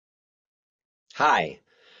Hi,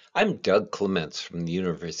 I'm Doug Clements from the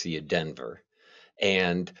University of Denver,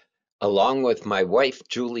 and along with my wife,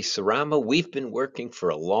 Julie Sarama, we've been working for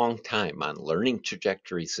a long time on learning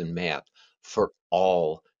trajectories in math for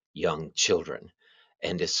all young children.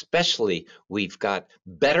 And especially, we've got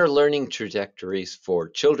better learning trajectories for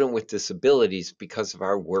children with disabilities because of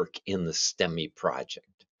our work in the STEMI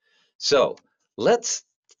project. So let's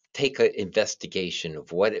take an investigation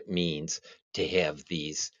of what it means to have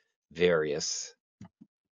these various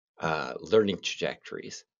learning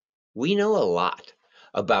trajectories. We know a lot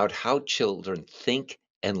about how children think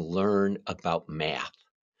and learn about math,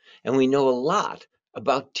 and we know a lot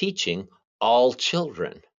about teaching all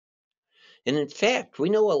children. And in fact, we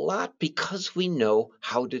know a lot because we know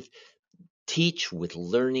how to teach with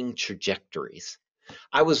learning trajectories.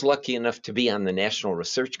 I was lucky enough to be on the National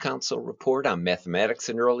Research Council report on mathematics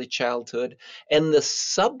in early childhood, and the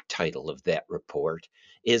subtitle of that report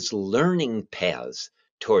is Learning Paths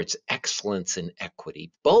Towards Excellence and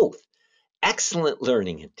Equity, both excellent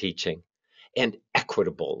learning and teaching and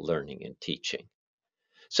equitable learning and teaching.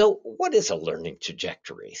 So what is a learning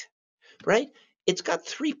trajectory, right? It's got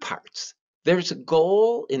three parts. There's a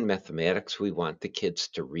goal in mathematics we want the kids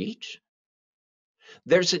to reach.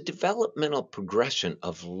 There's a developmental progression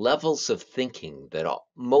of levels of thinking that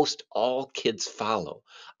most all kids follow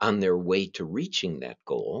on their way to reaching that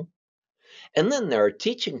goal. And then there are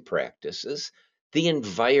teaching practices, the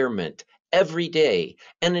environment, every day,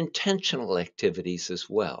 and intentional activities as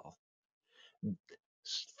well,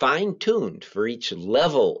 fine-tuned for each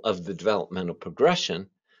level of the developmental progression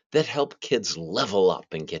that help kids level up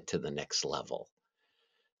and get to the next level.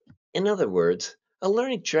 In other words, a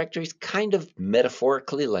learning trajectory is kind of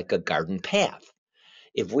metaphorically like a garden path.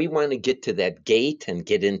 If we want to get to that gate and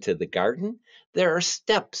get into the garden, there are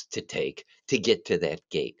steps to take to get to that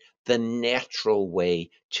gate, the natural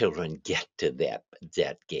way children get to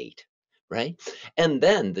that gate, right? And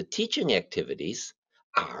then the teaching activities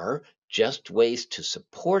are just ways to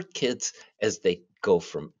support kids as they go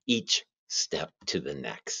from each step to the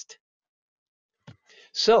next.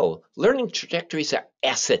 So learning trajectories are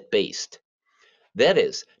asset-based. That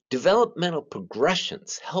is, developmental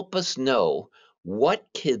progressions help us know what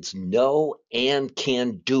kids know and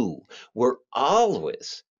can do. We're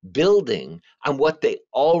always building on what they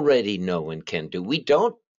already know and can do. We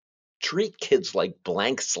don't treat kids like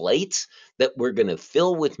blank slates that we're going to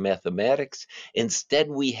fill with mathematics. Instead,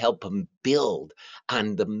 we help them build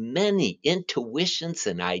on the many intuitions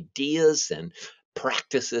and ideas and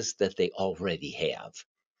practices that they already have.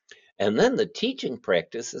 And then the teaching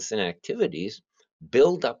practices and activities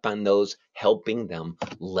build up on those, helping them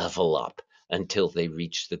level up until they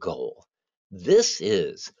reach the goal. This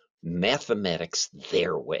is mathematics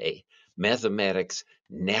their way, mathematics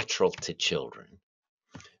natural to children.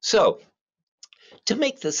 So, to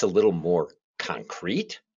make this a little more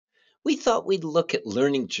concrete, we thought we'd look at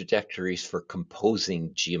learning trajectories for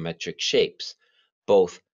composing geometric shapes,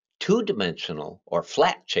 both two-dimensional or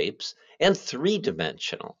flat shapes and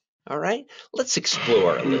three-dimensional. All right, let's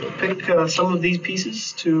explore a little bit. Pick some of these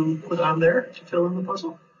pieces to put on there to fill in the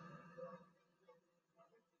puzzle.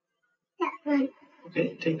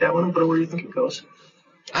 Okay, take that one and put it where you think it goes.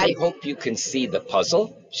 I hope you can see the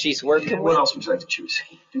puzzle she's working with. What else would you like to choose?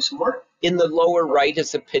 Do some more? In the lower right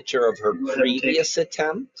is a picture of her previous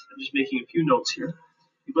attempt. I'm just making a few notes here.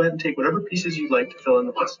 You go ahead and take whatever pieces you'd like to fill in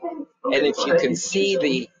the puzzle. Okay, and if you can see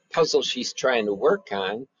the puzzle she's trying to work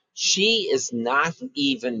on, she is not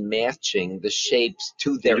even matching the shapes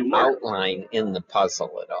to their outline in the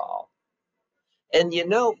puzzle at all. And you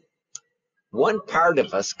know, one part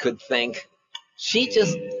of us could think,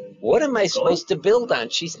 what am I supposed to build on?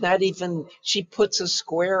 She puts a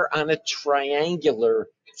square on a triangular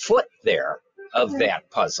foot there of that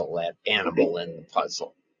puzzle, that animal in the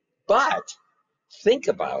puzzle. But think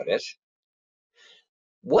about it.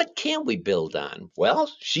 What can we build on? Well,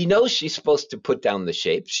 she knows she's supposed to put down the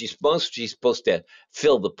shape. She's supposed to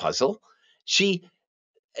fill the puzzle.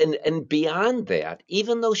 And beyond that,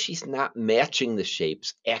 even though she's not matching the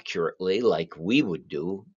shapes accurately like we would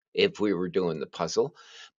do if we were doing the puzzle,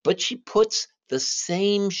 but she puts the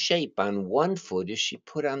same shape on one foot as she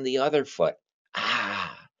put on the other foot.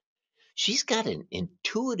 She's got an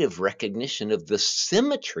intuitive recognition of the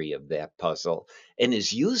symmetry of that puzzle and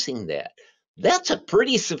is using that. That's a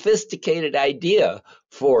pretty sophisticated idea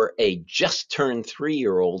for a just turned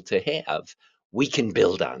 3-year-old to have. We can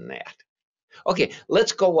build on that. Okay,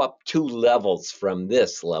 let's go up 2 levels from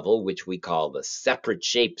this level, which we call the separate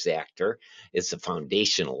shapes actor. It's the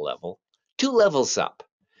foundational level. 2 levels up.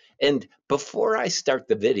 And before I start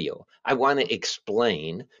the video, I want to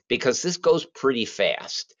explain, because this goes pretty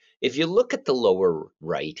fast. If you look at the lower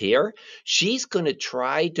right here, she's going to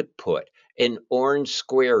try to put an orange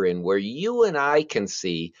square in where you and I can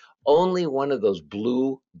see only one of those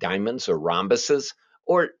blue diamonds or rhombuses,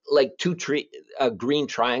 or like two green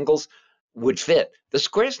triangles would fit. The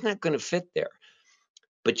square's not going to fit there.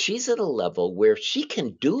 But she's at a level where she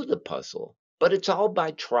can do the puzzle, but it's all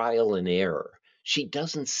by trial and error. She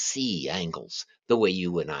doesn't see angles the way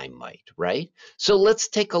you and I might, right? So let's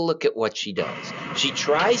take a look at what she does. She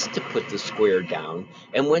tries to put the square down,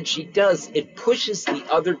 and when she does, it pushes the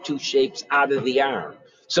other two shapes out of the arm.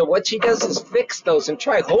 So what she does is fix those and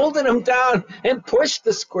try holding them down and push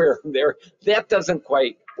the square there. That doesn't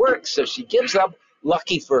quite work, so she gives up.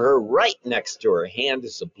 Lucky for her, right next to her hand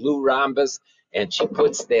is a blue rhombus, and she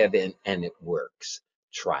puts that in, and it works.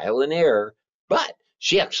 Trial and error, but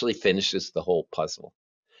she actually finishes the whole puzzle.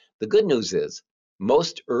 The good news is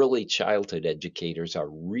most early childhood educators are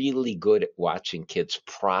really good at watching kids'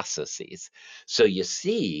 processes. So you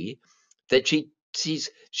see that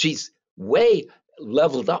she's way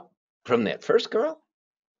leveled up from that first girl,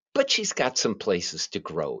 but she's got some places to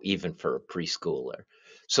grow, even for a preschooler.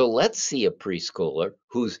 So let's see a preschooler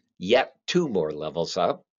who's yet 2 more levels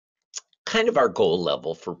up, kind of our goal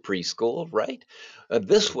level for preschool, right?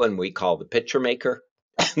 This one we call the picture maker.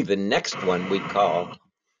 The next one we call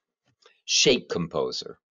shape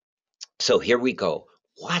composer. So here we go.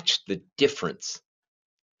 Watch the difference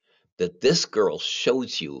that this girl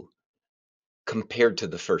shows you compared to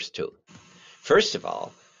the first two. First of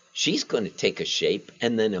all, she's going to take a shape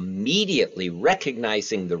and then immediately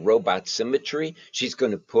recognizing the robot symmetry, she's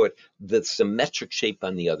going to put the symmetric shape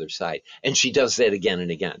on the other side. And she does that again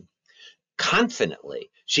and again.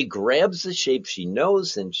 Confidently, she grabs the shape she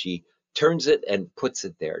knows and she turns it and puts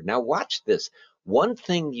it there. Now watch this. One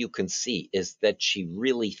thing you can see is that she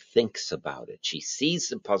really thinks about it. She sees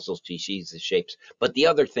the puzzles, she sees the shapes. But the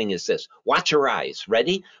other thing is this. Watch her eyes.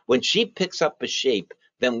 Ready? When she picks up a shape,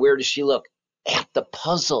 then where does she look? At the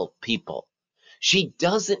puzzle, people. She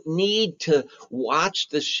doesn't need to watch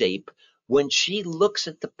the shape. When she looks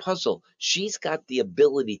at the puzzle, she's got the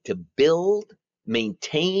ability to build,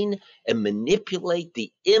 maintain, and manipulate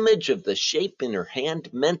the image of the shape in her hand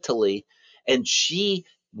mentally. And she,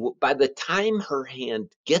 by the time her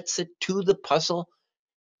hand gets it to the puzzle,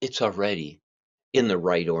 it's already in the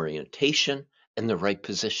right orientation and the right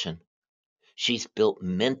position. She's built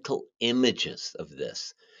mental images of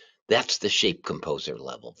this. That's the shape composer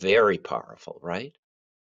level. Very powerful, right?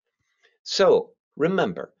 So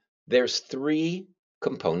remember, there's 3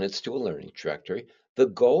 components to a learning trajectory. The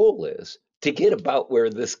goal is to get about where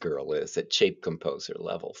this girl is at shape composer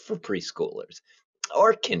level for preschoolers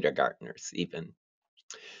or kindergartners even.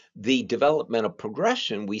 The developmental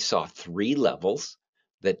progression, we saw 3 levels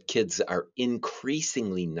that kids are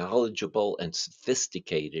increasingly knowledgeable and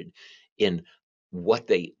sophisticated in what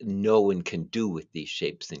they know and can do with these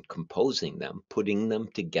shapes and composing them, putting them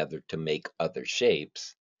together to make other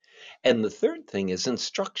shapes. And the third thing is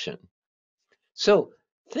instruction. So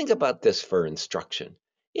think about this for instruction.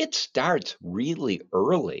 It starts really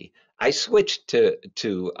early. I switched to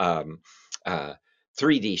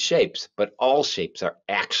 3D shapes, but all shapes are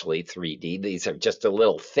actually 3D. These are just a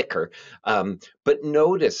little thicker. But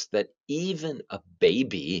notice that even a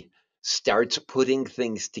baby starts putting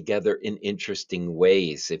things together in interesting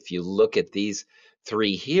ways. If you look at these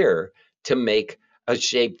 3 here to make a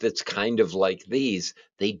shape that's kind of like these,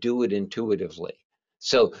 they do it intuitively.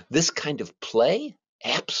 So this kind of play,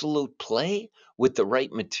 absolute play with the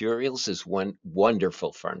right materials, is one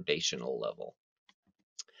wonderful foundational level.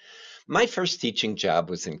 My first teaching job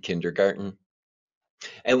was in kindergarten.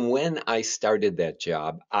 And when I started that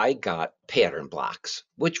job, I got pattern blocks,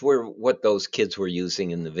 which were what those kids were using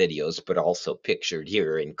in the videos, but also pictured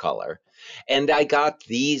here in color. And I got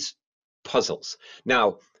these puzzles.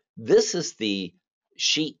 Now, this is the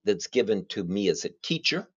sheet that's given to me as a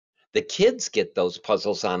teacher. The kids get those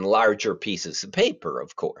puzzles on larger pieces of paper,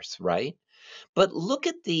 of course, right? But look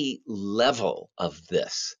at the level of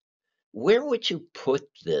this. Where would you put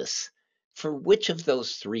this? For which of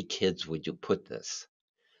those 3 kids would you put this?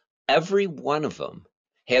 Every one of them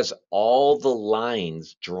has all the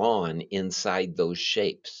lines drawn inside those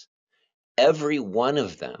shapes. Every one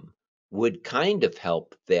of them would kind of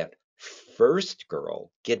help that first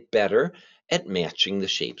girl get better at matching the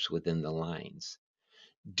shapes within the lines.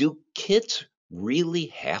 Do kids really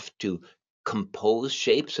have to compose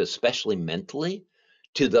shapes, especially mentally,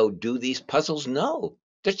 to do these puzzles? No,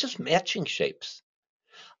 they're just matching shapes.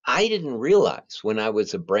 I didn't realize when I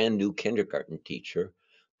was a brand new kindergarten teacher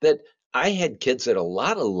that I had kids at a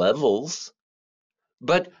lot of levels,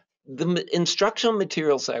 but the instructional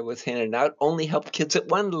materials I was handing out only help kids at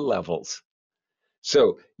one levels.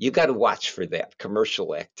 So you got to watch for that,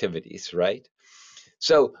 commercial activities, right?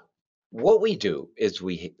 So what we do is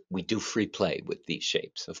we do free play with these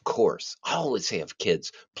shapes. Of course, always have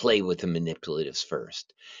kids play with the manipulatives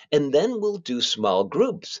first. And then we'll do small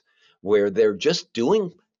groups where they're just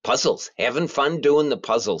doing puzzles, having fun doing the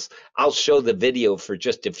puzzles. I'll show the video for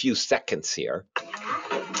just a few seconds here.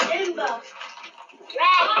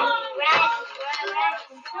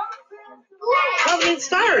 How do you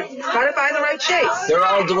start? Try to find the right shape. They're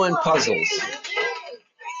all doing puzzles.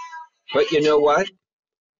 But you know what?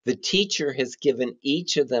 The teacher has given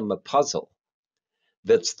each of them a puzzle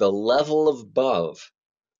that's the level above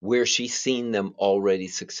where she's seen them already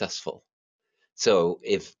successful. So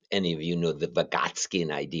if any of you know the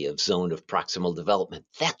Vygotskian idea of zone of proximal development,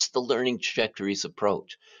 that's the learning trajectories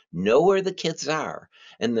approach. Know where the kids are.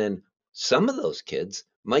 And then some of those kids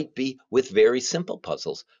might be with very simple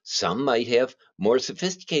puzzles. Some might have more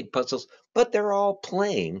sophisticated puzzles, but they're all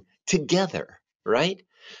playing together, right?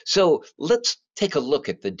 So let's take a look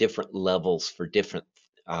at the different levels for different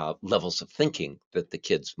levels of thinking that the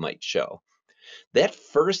kids might show. That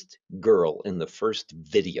first girl in the first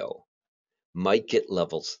video might get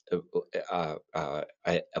levels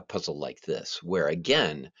a puzzle like this, where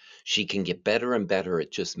again she can get better and better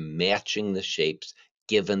at just matching the shapes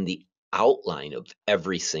given the outline of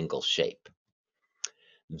every single shape.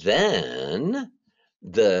 Then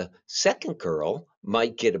the second girl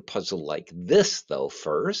might get a puzzle like this though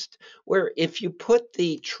first, where if you put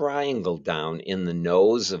the triangle down in the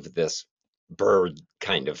nose of this bird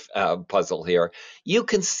kind of puzzle here, you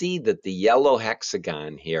can see that the yellow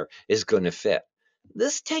hexagon here is going to fit.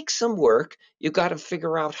 This takes some work. You got to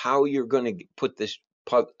figure out how you're going to put this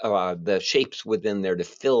the shapes within there to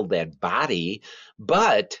fill that body,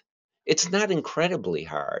 but it's not incredibly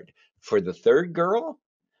hard. For the third girl,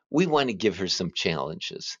 we want to give her some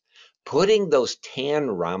challenges. Putting those tan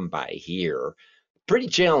rhombi here, pretty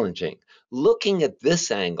challenging. Looking at this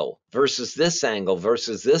angle versus this angle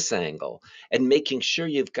versus this angle, and making sure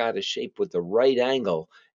you've got a shape with the right angle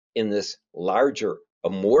in this larger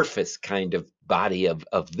amorphous kind of body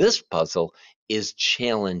of this puzzle is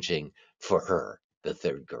challenging for her, the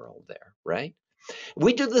third girl there, right?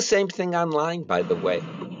 We do the same thing online, by the way.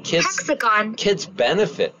 Hexagon. Kids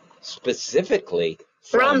benefit specifically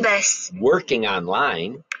from Rhombus. working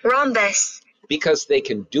online. Rhombus. Because they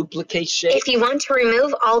can duplicate shapes. If you want to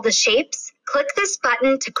remove all the shapes, click this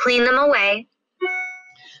button to clean them away.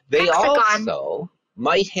 They Hexagon. also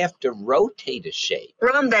might have to rotate a shape.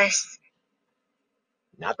 Rhombus.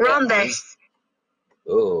 Not that Rhombus.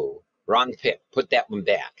 one. Oh, wrong pick. Put that one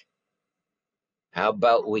back. How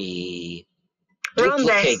about we duplicate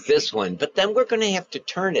Rhombus. this one, but then we're going to have to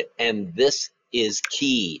turn it, and this is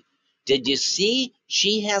key. Did you see?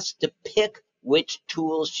 She has to pick which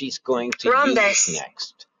tool she's going to Rhombus. use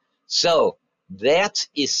next. So that's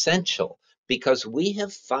essential, because we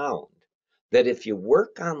have found that if you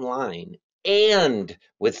work online and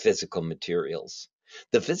with physical materials,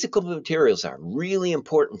 the physical materials are really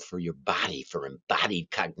important for your body, for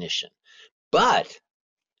embodied cognition. But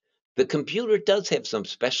the computer does have some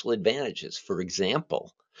special advantages. For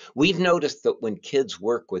example, we've noticed that when kids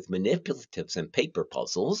work with manipulatives and paper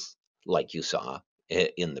puzzles, like you saw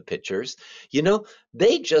in the pictures,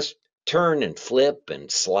 they just turn and flip and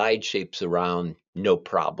slide shapes around, no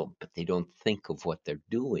problem, but they don't think of what they're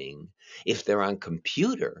doing. If they're on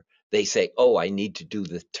computer, they say, oh, I need to do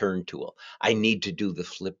the turn tool. I need to do the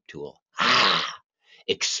flip tool.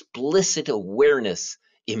 Explicit awareness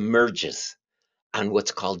emerges on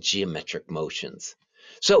what's called geometric motions.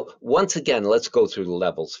 So once again, let's go through the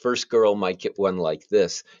levels. First girl might get one like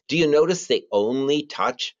this. Do you notice they only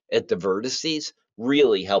touch at the vertices?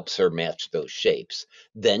 Really helps her match those shapes.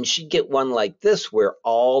 Then she'd get one like this, where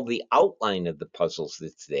all the outline of the puzzles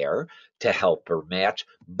that's there to help her match.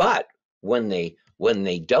 But when they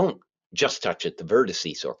don't just touch at the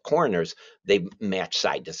vertices or corners, they match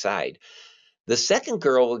side to side. The second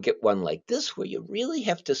girl will get one like this, where you really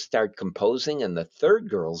have to start composing, and the third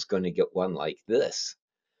girl's going to get one like this.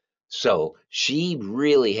 So she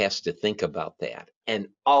really has to think about that. And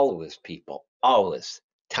always, people, always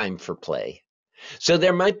time for play. So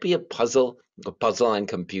there might be a puzzle on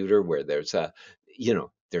computer where there's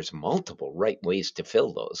there's multiple right ways to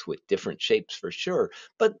fill those with different shapes for sure.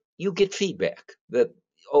 But you get feedback that,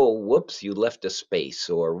 oh, whoops, you left a space,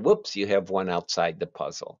 or whoops, you have one outside the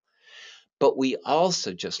puzzle. But we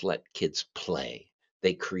also just let kids play.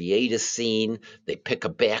 They create a scene, they pick a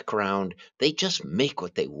background, they just make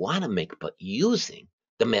what they want to make, but using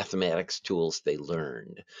the mathematics tools they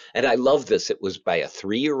learned. And I love this. It was by a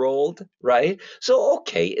 3-year-old, right? So,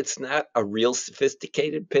 okay, it's not a real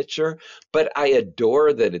sophisticated picture, but I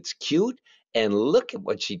adore that it's cute. And look at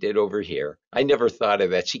what she did over here. I never thought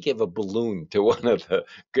of that. She gave a balloon to one of the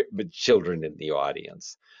children in the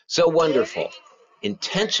audience. So wonderful.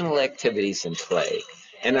 Intentional activities and play.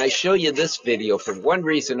 And I show you this video for one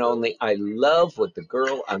reason only. I love what the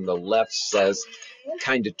girl on the left says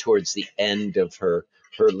kind of towards the end of her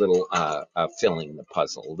little filling the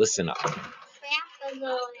puzzle. Listen up.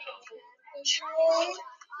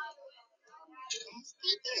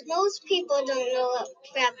 Most people don't know what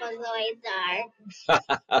trapezoids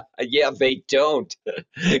are. Yeah, they don't.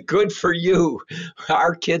 Good for you.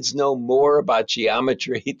 Our kids know more about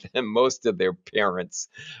geometry than most of their parents.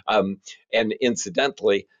 And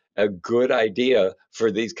incidentally, a good idea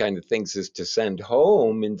for these kind of things is to send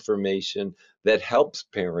home information that helps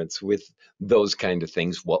parents with those kind of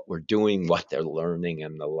things, what we're doing, what they're learning,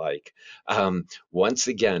 and the like. Once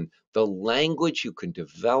again, the language you can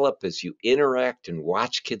develop as you interact and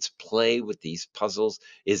watch kids play with these puzzles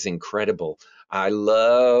is incredible. I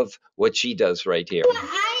love what she does right here.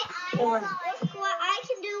 What I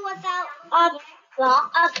can do without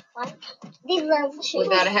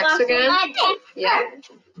Without a hexagon? Yeah.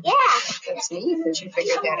 Yeah. That's neat that you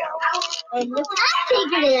figured that out. I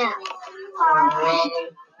figured it out.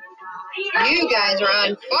 You guys are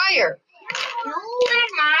on fire. No, we're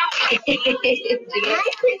not. I could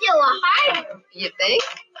do a harder. You think?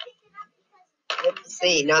 Let's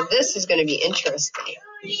see. Now this is going to be interesting.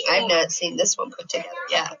 I've not seen this one put together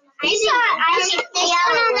yet. I saw this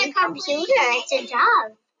one on the computer. It's a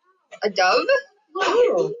dove. A dove?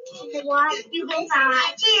 Oh. You can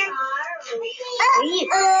find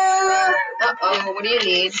Uh-oh. What do you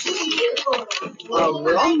need? A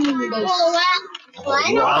rhombus.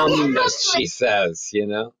 Rhombus, she says, you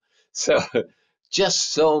know. So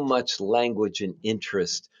just so much language and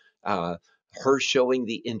interest. Her showing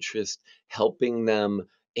the interest, helping them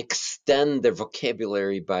extend their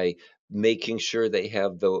vocabulary by making sure they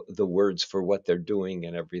have the words for what they're doing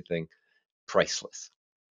and everything. Priceless.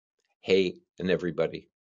 Hey, and everybody,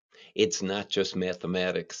 it's not just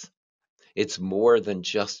mathematics. It's more than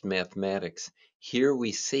just mathematics. Here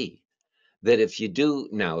we see that if you do,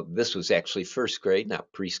 now this was actually first grade,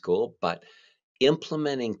 not preschool, but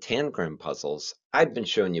implementing tangram puzzles, I've been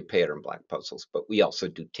showing you pattern block puzzles, but we also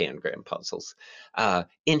do tangram puzzles,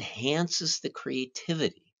 enhances the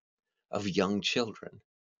creativity of young children.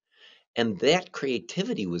 And that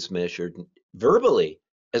creativity was measured verbally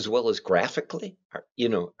as well as graphically,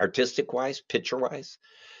 artistic wise, picture wise.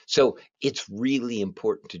 So it's really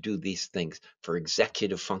important to do these things for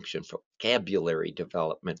executive function, for vocabulary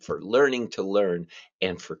development, for learning to learn,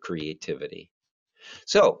 and for creativity.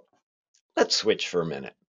 So let's switch for a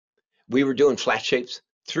minute. We were doing flat shapes.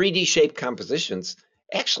 3D shape compositions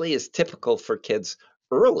actually is typical for kids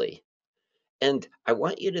early. And I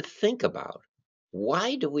want you to think about,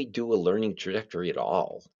 why do we do a learning trajectory at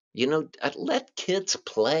all? Let kids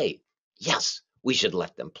play. Yes, we should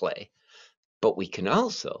let them play. But we can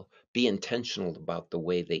also be intentional about the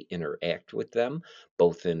way they interact with them,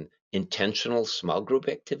 both in intentional small group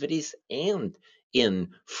activities and in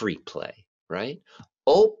free play, right?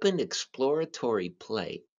 Open exploratory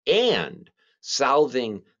play and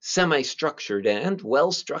solving semi-structured and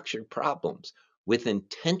well-structured problems with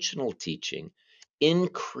intentional teaching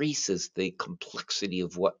increases the complexity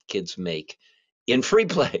of what kids make in free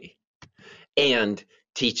play and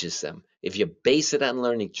teaches them. If you base it on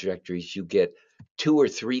learning trajectories, you get 2 or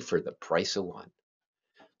 3 for the price of 1.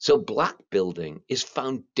 So block building is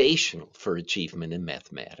foundational for achievement in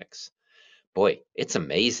mathematics. Boy, it's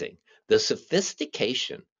amazing. The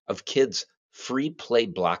sophistication of kids' free play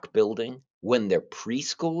block building when they're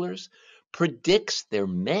preschoolers predicts their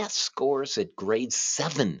math scores at grade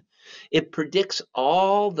 7. It predicts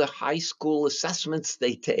all the high school assessments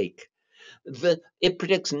they take. It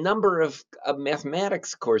predicts number of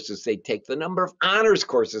mathematics courses they take, the number of honors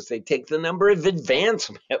courses they take, the number of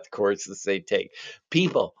advanced math courses they take.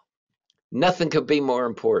 People, nothing could be more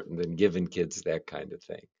important than giving kids that kind of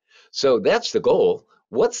thing. So that's the goal.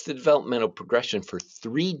 What's the developmental progression for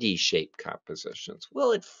 3D shape compositions?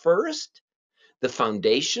 Well, at first, the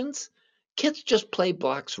foundations, kids just play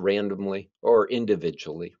blocks randomly or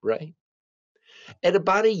individually, right? At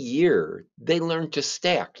about a year, they learn to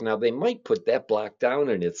stack. Now, they might put that block down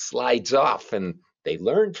and it slides off, and they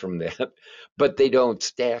learn from that, but they don't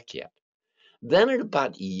stack yet. Then at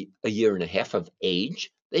about a year and a half of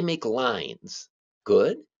age, they make lines.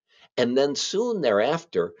 Good. And then soon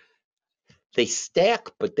thereafter, they stack,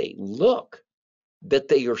 but they look that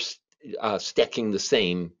they are stacking the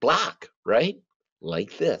same block, right?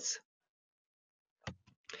 Like this.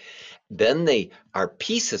 Then they are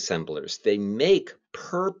piece assemblers. They make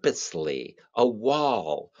purposely a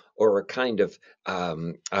wall or a kind of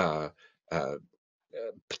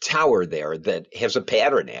tower there that has a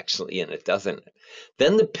pattern actually in it, doesn't it?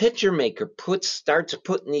 Then the picture maker starts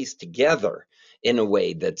putting these together in a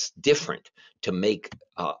way that's different to make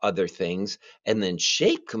other things. And then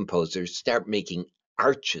shape composers start making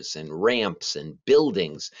arches and ramps and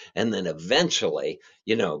buildings. And then eventually,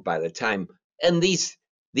 by the time, and these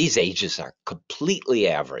ages are completely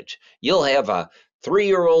average. You'll have a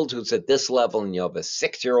 3-year-old who's at this level, and you'll have a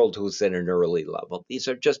 6-year-old who's at an early level. These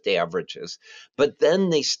are just averages. But then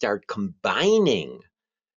they start combining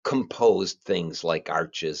composed things like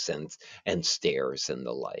arches and stairs and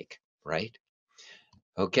the like, right?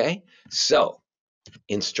 Okay, so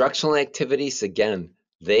instructional activities, again,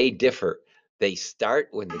 they differ. They start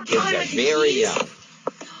when the kids are very young.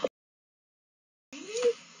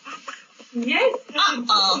 Yes,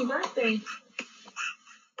 happy birthday.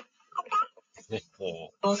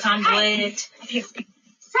 Both on wood. Yay,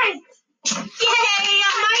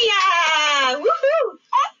 Amaya! Woohoo!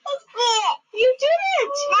 You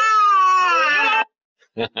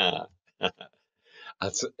did it!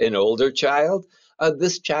 An older child.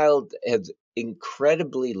 This child has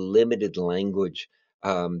incredibly limited language.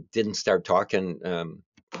 Didn't start talking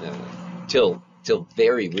till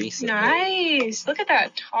very recently. Nice. Look at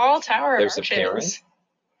that tall tower There's of a parent. arches.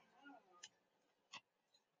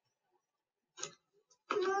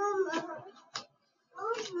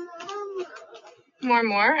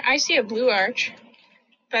 More. I see a blue arch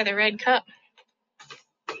by the red cup.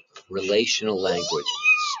 Relational language,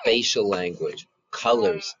 spatial language,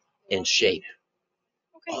 colors, and shape.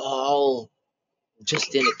 Okay. All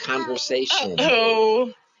just in a conversation.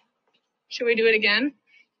 Oh. Should we do it again?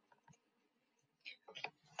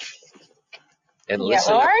 And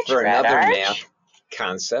listen Yellow up arch, for red another arch, math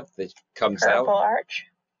concept that comes purple out. arch.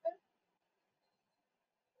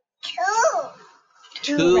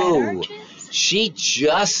 Two. Red arches. She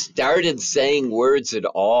just started saying words at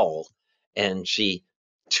all, and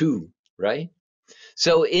two, right?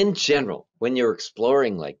 So in general, when you're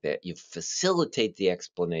exploring like that, you facilitate the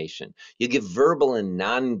explanation. You give verbal and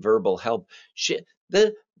nonverbal help.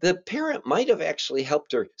 The parent might have actually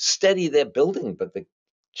helped her steady that building, but the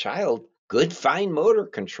child, good fine motor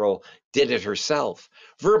control, did it herself.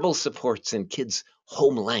 Verbal supports in kids'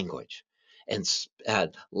 home language, and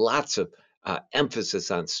lots of emphasis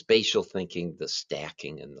on spatial thinking, the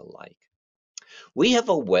stacking, and the like. We have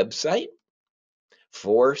a website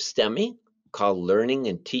for STEMI called Learning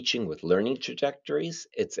and Teaching with Learning Trajectories.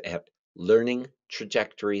 It's at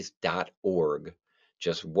learningtrajectories.org.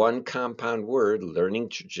 Just one compound word,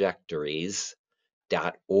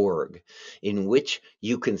 learningtrajectories.org, in which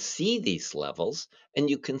you can see these levels and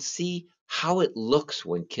you can see how it looks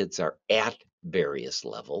when kids are at various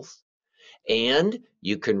levels. And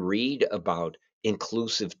you can read about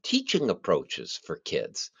inclusive teaching approaches for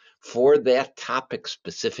kids for that topic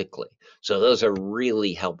specifically. So those are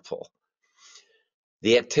really helpful.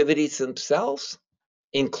 The activities themselves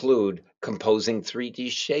include composing 3D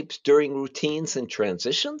shapes during routines and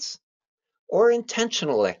transitions, or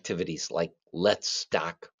intentional activities like let's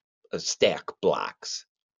stack blocks.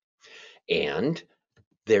 And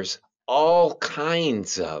there's all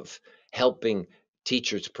kinds of helping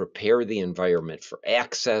teachers prepare the environment for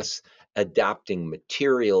access, adopting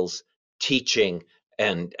materials, teaching,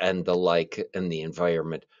 and the like in the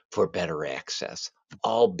environment for better access,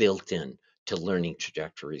 all built in to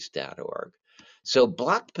learningtrajectories.org. So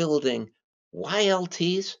block building, why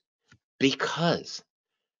LTs? Because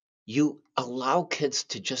you allow kids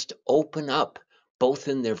to just open up, both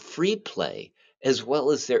in their free play as well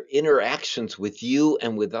as their interactions with you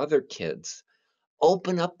and with other kids.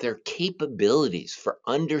 Open up their capabilities for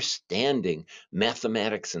understanding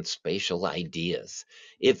mathematics and spatial ideas.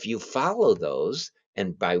 If you follow those,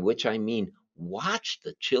 and by which I mean watch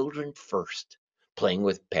the children first, playing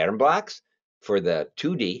with pattern blocks for the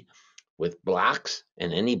 2D, with blocks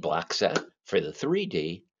and any block set for the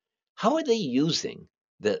 3D, how are they using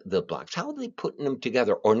the blocks? How are they putting them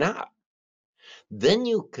together or not? Then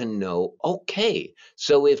you can know, okay,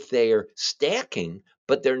 so if they're stacking,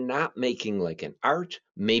 but they're not making like an arch,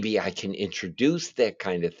 maybe I can introduce that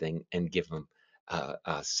kind of thing and give them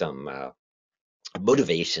some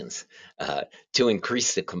motivations to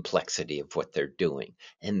increase the complexity of what they're doing.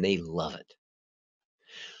 And they love it.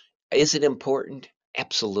 Is it important?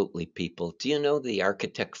 Absolutely, people. Do you know the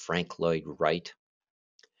architect Frank Lloyd Wright?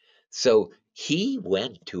 So he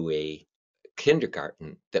went to a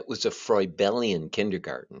kindergarten that was a Froebelian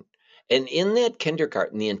kindergarten, And in that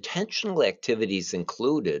kindergarten, the intentional activities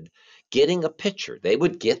included getting a picture. They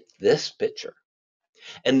would get this picture,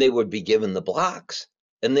 and they would be given the blocks,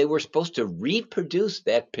 and they were supposed to reproduce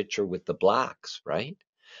that picture with the blocks, right?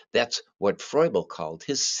 That's what Froebel called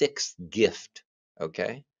his sixth gift,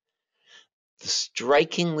 okay? The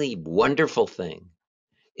strikingly wonderful thing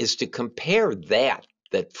is to compare that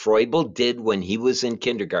Froebel did when he was in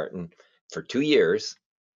kindergarten for 2 years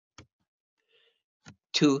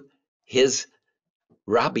to his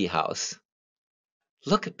Robbie house.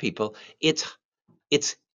 Look at people.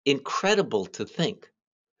 It's incredible to think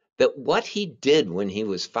that what he did when he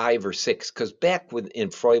was 5 or 6, because back in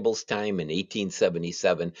Froebel's time in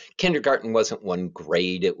 1877, kindergarten wasn't one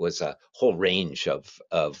grade. It was a whole range of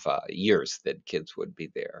years that kids would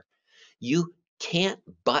be there. You can't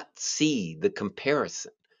but see the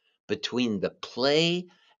comparison between the play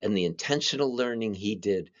and the intentional learning he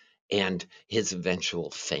did and his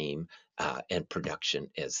eventual fame and production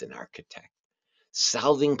as an architect.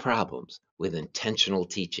 Solving problems with intentional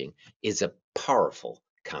teaching is a powerful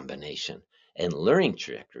combination, and learning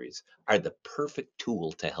trajectories are the perfect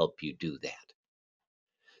tool to help you do that.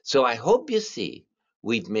 So I hope you see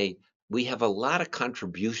we have a lot of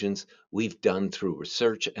contributions we've done through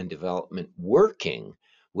research and development, working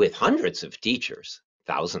with hundreds of teachers,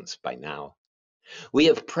 thousands by now. We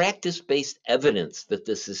have practice-based evidence that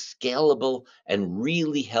this is scalable and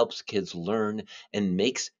really helps kids learn and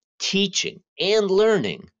makes teaching and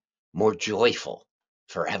learning more joyful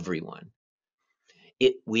for everyone.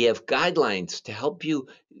 We have guidelines to help you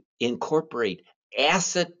incorporate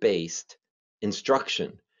asset-based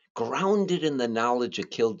instruction grounded in the knowledge of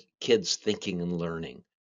kids' thinking and learning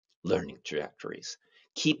trajectories,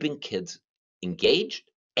 keeping kids engaged,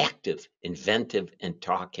 active, inventive, and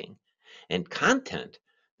talking, and content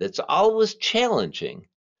that's always challenging,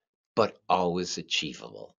 but always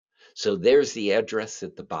achievable. So there's the address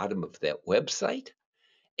at the bottom of that website.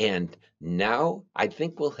 And now I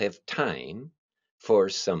think we'll have time for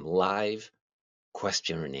some live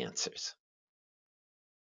question and answers.